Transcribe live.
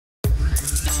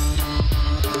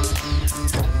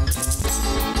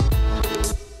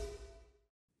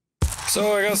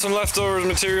So I got some leftover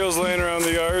materials laying around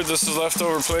the yard. This is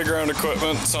leftover playground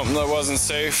equipment, something that wasn't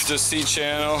safe, just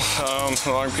C-channel, a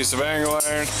long piece of angle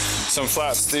iron, some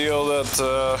flat steel,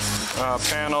 that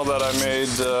panel that I made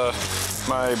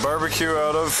my barbecue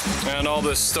out of, and all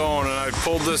this stone. And I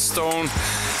pulled this stone,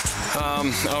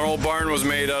 our old barn was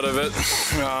made out of it.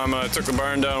 I took the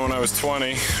barn down when I was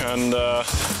 20 and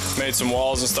made some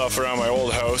walls and stuff around my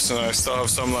old house, and I still have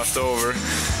some left over.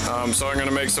 So I'm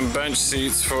gonna make some bench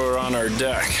seats for on our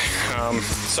deck.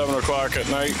 7 o'clock at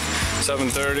night,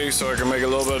 7:30, so I can make a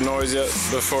little bit of noise yet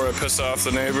before I piss off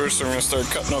the neighbors. So I'm gonna start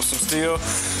cutting up some steel,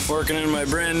 working in my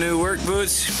brand new work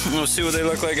boots. We'll see what they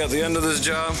look like at the end of this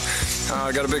job.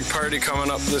 I got a big party coming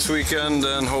up this weekend,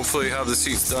 and hopefully have the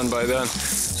seats done by then.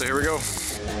 So here we go.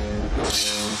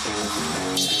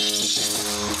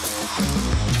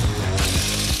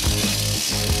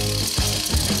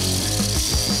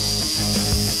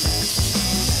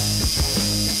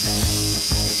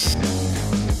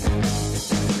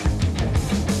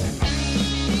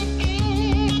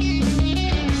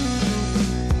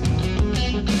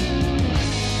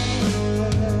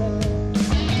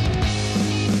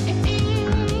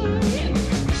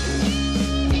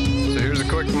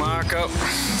 Mock-up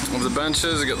of the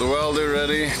benches. I get the welder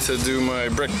ready to do my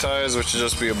brick ties, which will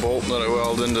just be a bolt that I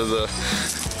weld into the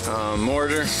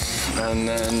mortar, and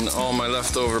then all my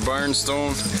leftover barn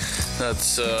stone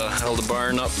that's held a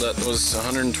barn up that was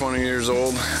 120 years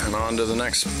old, and on to the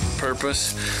next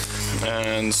purpose.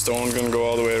 And stone's gonna go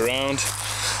all the way around,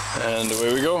 and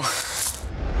away we go.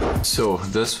 So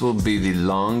this will be the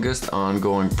longest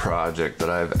ongoing project that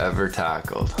I've ever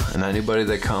tackled, and anybody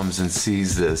that comes and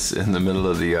sees this in the middle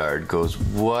of the yard goes,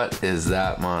 what is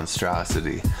that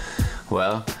monstrosity?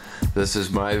 Well, this is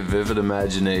my vivid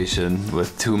imagination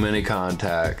with too many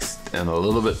contacts and a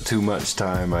little bit too much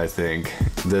time, I think.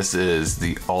 This is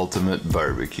the ultimate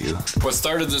barbecue. What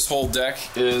started this whole deck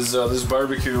is this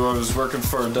barbecue. I was working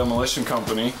for a demolition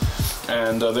company,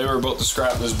 and they were about to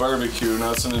scrap this barbecue.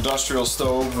 Now it's an industrial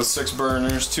stove with 6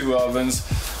 burners, 2 ovens,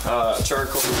 a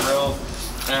charcoal grill,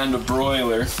 and a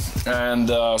broiler. And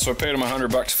so I paid them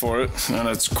 $100 for it, and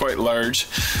it's quite large.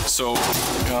 So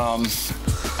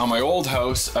on my old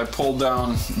house, I pulled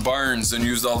down barns and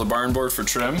used all the barn board for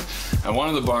trim. And one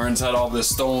of the barns had all this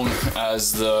stone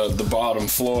as the bottom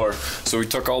floor. So we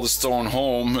took all the stone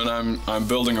home, and I'm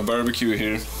building a barbecue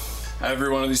here.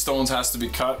 Every one of these stones has to be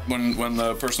cut. When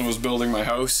the person was building my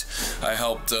house, I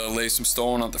helped lay some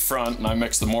stone at the front, and I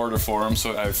mixed the mortar for them,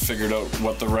 so I figured out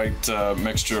what the right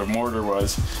mixture of mortar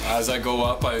was. As I go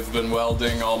up, I've been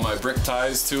welding all my brick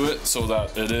ties to it so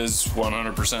that it is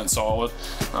 100% solid.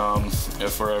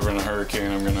 If we're ever in a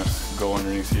hurricane, I'm gonna go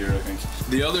underneath here, I think.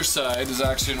 The other side is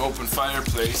actually an open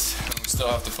fireplace, and we still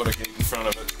have to put a gate in front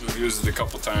of it. We've used it a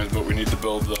couple times, but we need to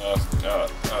build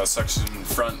a section in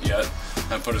front yet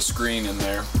and put a screen in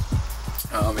there.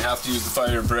 We have to use the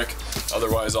fire brick,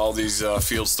 otherwise all these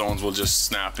field stones will just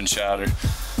snap and shatter.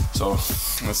 So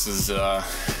this is a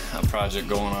project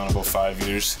going on about 5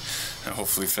 years, and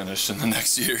hopefully finish in the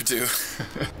next year or two.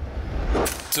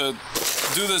 To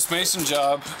do this mason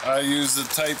job, I use the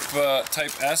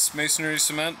type S masonry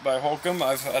cement by Holcomb.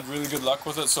 I've had really good luck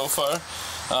with it so far.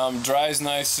 Dries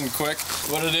nice and quick.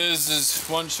 What it is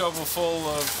 1 shovel full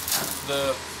of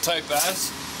the type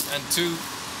S and two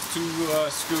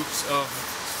scoops of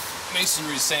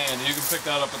masonry sand. You can pick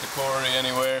that up at the quarry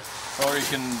anywhere, or you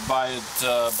can buy it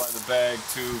by the bag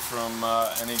too from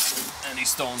any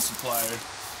stone supplier.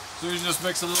 So you just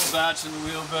mix a little batch in the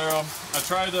wheelbarrow. I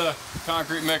tried a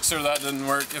concrete mixer, that didn't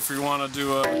work. If you want to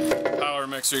do a power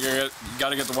mixer, you got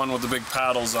to get the one with the big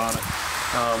paddles on it.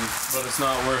 But it's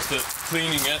not worth it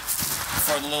cleaning it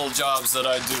for the little jobs that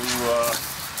I do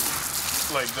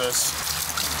like this.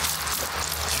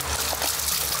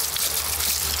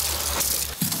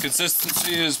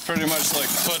 Consistency is pretty much like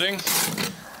pudding,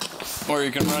 where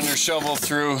you can run your shovel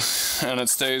through and it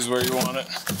stays where you want it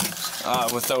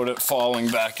without it falling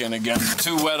back in again.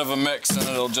 Too wet of a mix and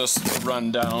it'll just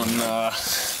run down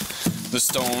the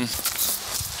stone.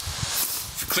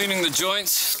 For cleaning the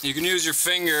joints, you can use your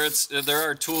finger. There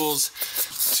are tools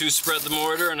to spread the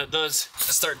mortar, and it does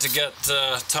start to get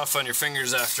tough on your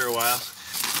fingers after a while.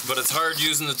 But it's hard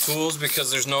using the tools because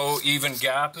there's no even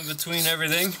gap in between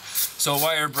everything. So a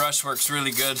wire brush works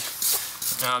really good,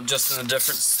 just in the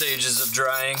different stages of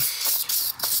drying.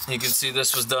 You can see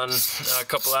this was done a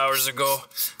couple hours ago.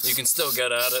 You can still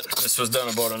get at it. This was done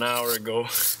about an hour ago.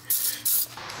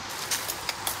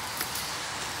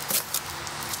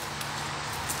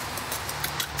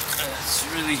 It's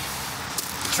really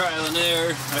trial and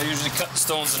error. I usually cut the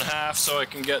stones in half so I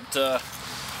can get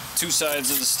 2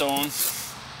 sides of the stone.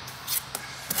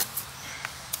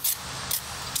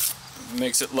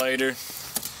 makes it lighter.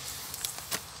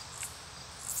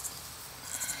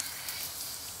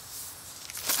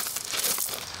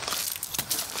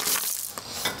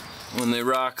 When they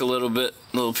rock a little bit,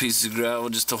 little pieces of gravel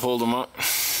just to hold them up,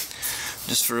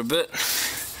 just for a bit.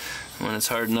 When it's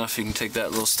hard enough, you can take that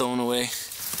little stone away.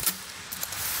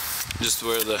 Just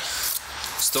where the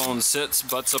stone sits,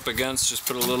 butts up against, just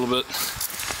put a little bit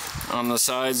on the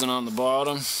sides and on the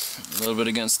bottom, a little bit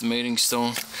against the mating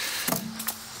stone.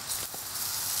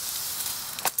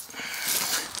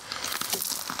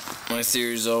 My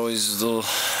theory is always a little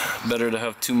better to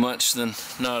have too much than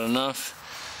not enough.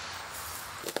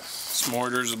 This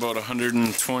mortar is about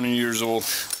 120 years old,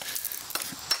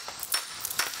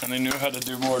 and they knew how to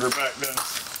do mortar back then.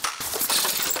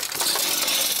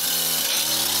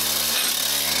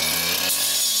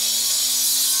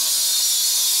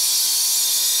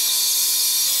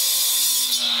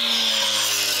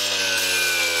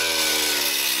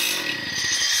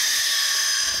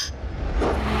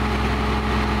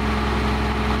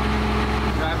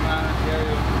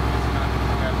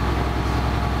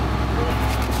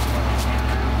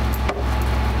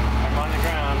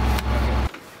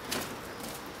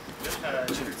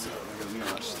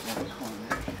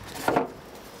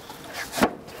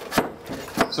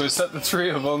 So we set the 3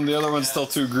 of them, the other one's still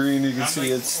too green, you can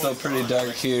see it's still pretty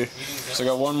dark here. So I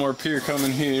got one more pier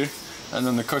coming here, and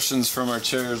then the cushions from our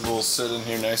chairs will sit in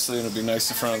here nicely and it'll be nice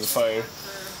in front of the fire.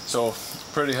 So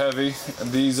pretty heavy,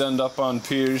 and these end up on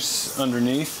piers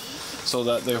underneath so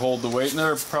that they hold the weight, and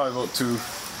they're probably about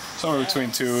somewhere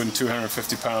between 2 and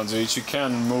 250 pounds each. You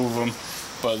can move them,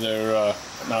 but they're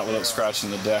not without scratching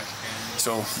the deck.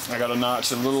 So I got to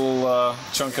notch a little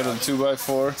chunk out of the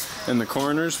 2x4 in the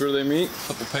corners where they meet,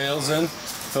 put the pails in,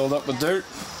 filled up with dirt,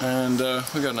 and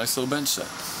we got a nice little bench set.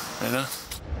 Right now.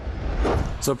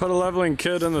 So I put a leveling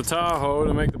kit in the Tahoe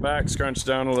to make the back scrunch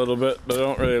down a little bit, but I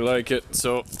don't really like it,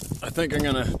 so I think I'm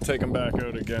gonna take them back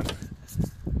out again.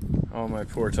 Oh, my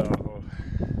poor Tahoe.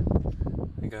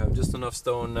 I think I have just enough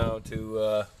stone now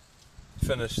to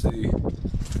finish the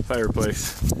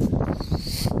fireplace.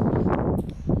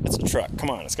 It's a truck, come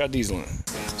on, it's got diesel in it.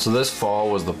 So this fall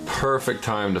was the perfect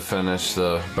time to finish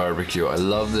the barbecue. I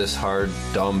love this hard,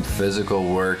 dumb,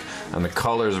 physical work, and the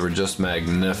colors were just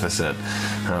magnificent.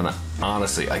 And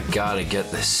honestly, I gotta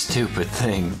get this stupid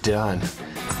thing done.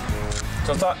 So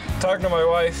I was talking to my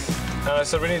wife, and I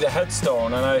said we need a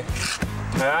headstone, and I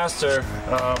asked her,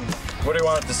 what do you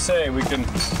want it to say? We can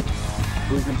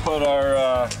put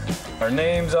our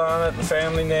names on it, the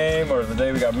family name, or the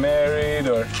day we got married,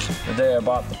 or the day I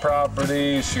bought the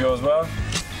property. She goes, well,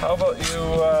 how about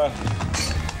you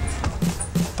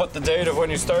put the date of when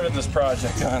you started this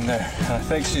project on there? And I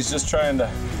think she's just trying to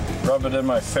rub it in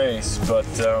my face, but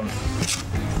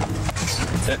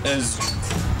it is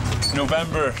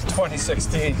November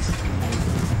 2016.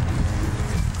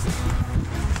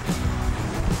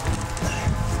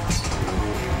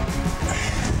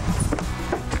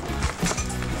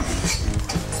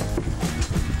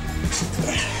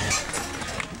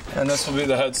 And this will be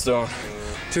the headstone,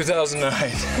 2009.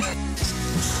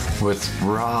 With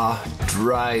raw,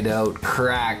 dried out,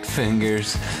 cracked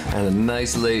fingers and a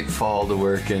nice late fall to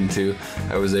work into,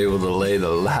 I was able to lay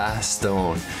the last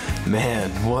stone.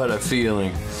 Man, what a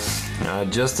feeling.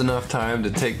 Just enough time to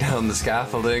take down the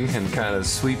scaffolding and kind of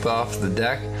sweep off the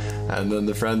deck, and then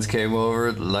the friends came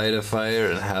over, light a fire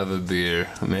and have a beer.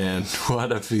 Man,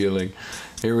 what a feeling.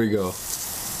 Here we go.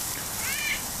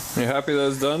 You happy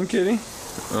that's done, kitty?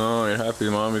 Oh, you're happy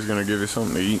mommy's gonna give you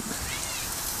something to eat.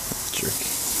 Jerky.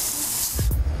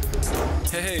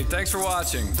 Hey, thanks for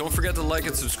watching. Don't forget to like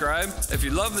and subscribe. If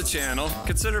you love the channel,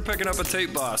 consider picking up a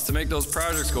tape boss to make those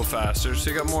projects go faster so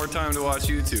you got more time to watch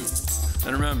YouTube.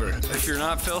 And remember, if you're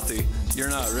not filthy, you're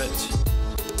not rich.